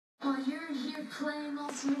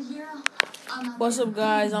What's up,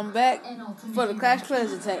 guys? I'm back for the Clash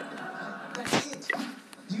Clans attack.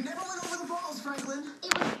 You never went over the balls, Franklin.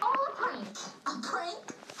 It was all a prank. A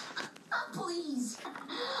prank? Please.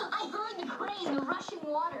 I heard the crane, the rushing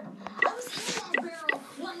water. I was in that barrel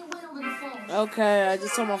when it went over the falls. Okay, I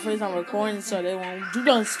just told my friends I'm recording so they won't do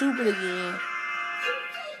nothing stupid again.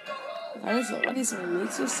 I need some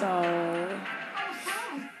elixir, so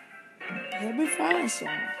it'll be fine soon.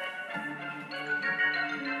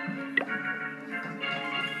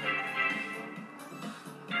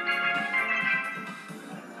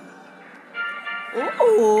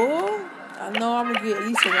 Ooh, I know I'm gonna get at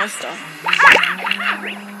least one star.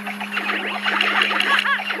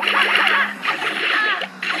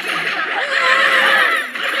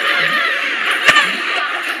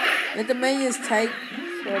 Let the minions tank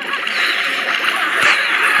for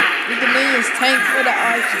the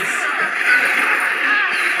archers.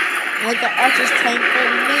 Let the archers tank for the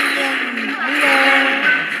minions.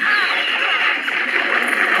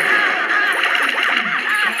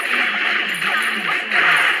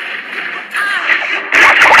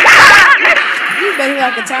 You better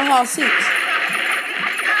like a Town Hall 6.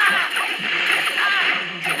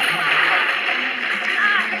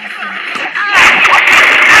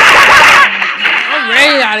 I'm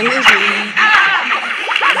ready out of his league.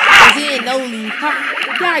 Cause he ain't no league.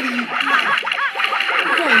 Got you.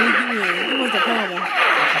 What kind of league you in? He wants to come on.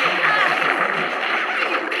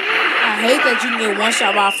 I hate that you can get one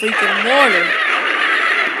shot by freaking mortar.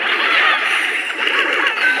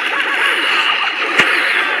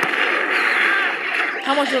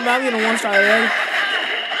 How much will I get a one star already?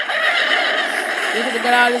 You could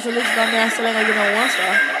get out of this elixir down there, I still ain't gonna get no one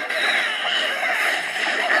star.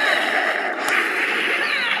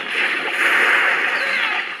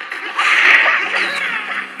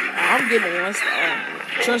 I'm getting a one star.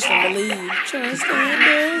 Trust and believe. Trust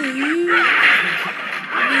and believe.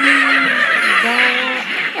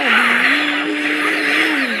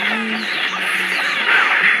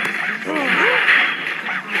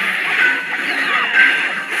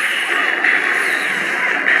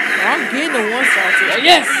 I'm getting a one star today.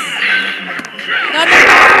 Yes!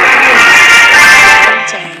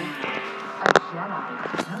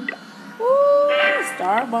 Woo!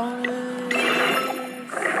 Star bonus.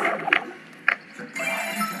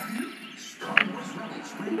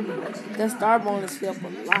 That star bonus help a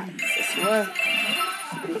lot. I swear.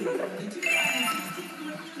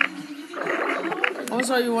 I'm gonna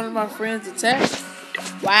show you one of my friends' attacks.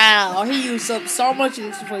 Wow, he used up so much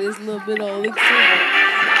elixir for this little bit of elixir.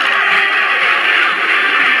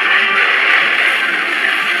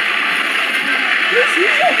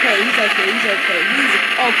 He's okay. He's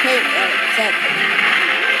okay at attacking.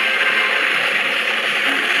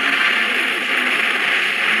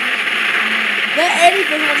 That 80%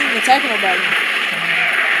 wasn't even attacking nobody.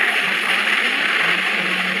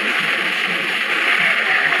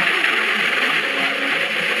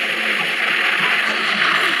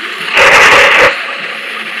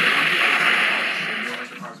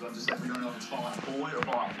 We don't know if it's Fallout Boy or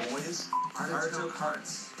Fallout Boys. Artichoke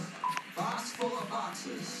Hearts. Box full of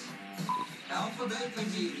boxes. Alphabet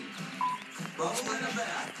McGee. Bubble in a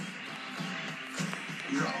bag.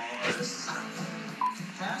 Yours.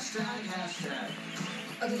 Hashtag.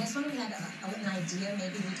 Okay, this one we had an idea.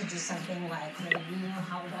 Maybe we could do something like maybe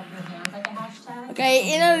hold up your hand like a hashtag.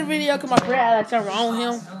 Okay, in the video, come my friend Alex on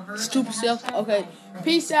him. Stupid self. Okay,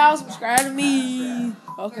 peace out. Subscribe to me.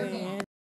 Okay.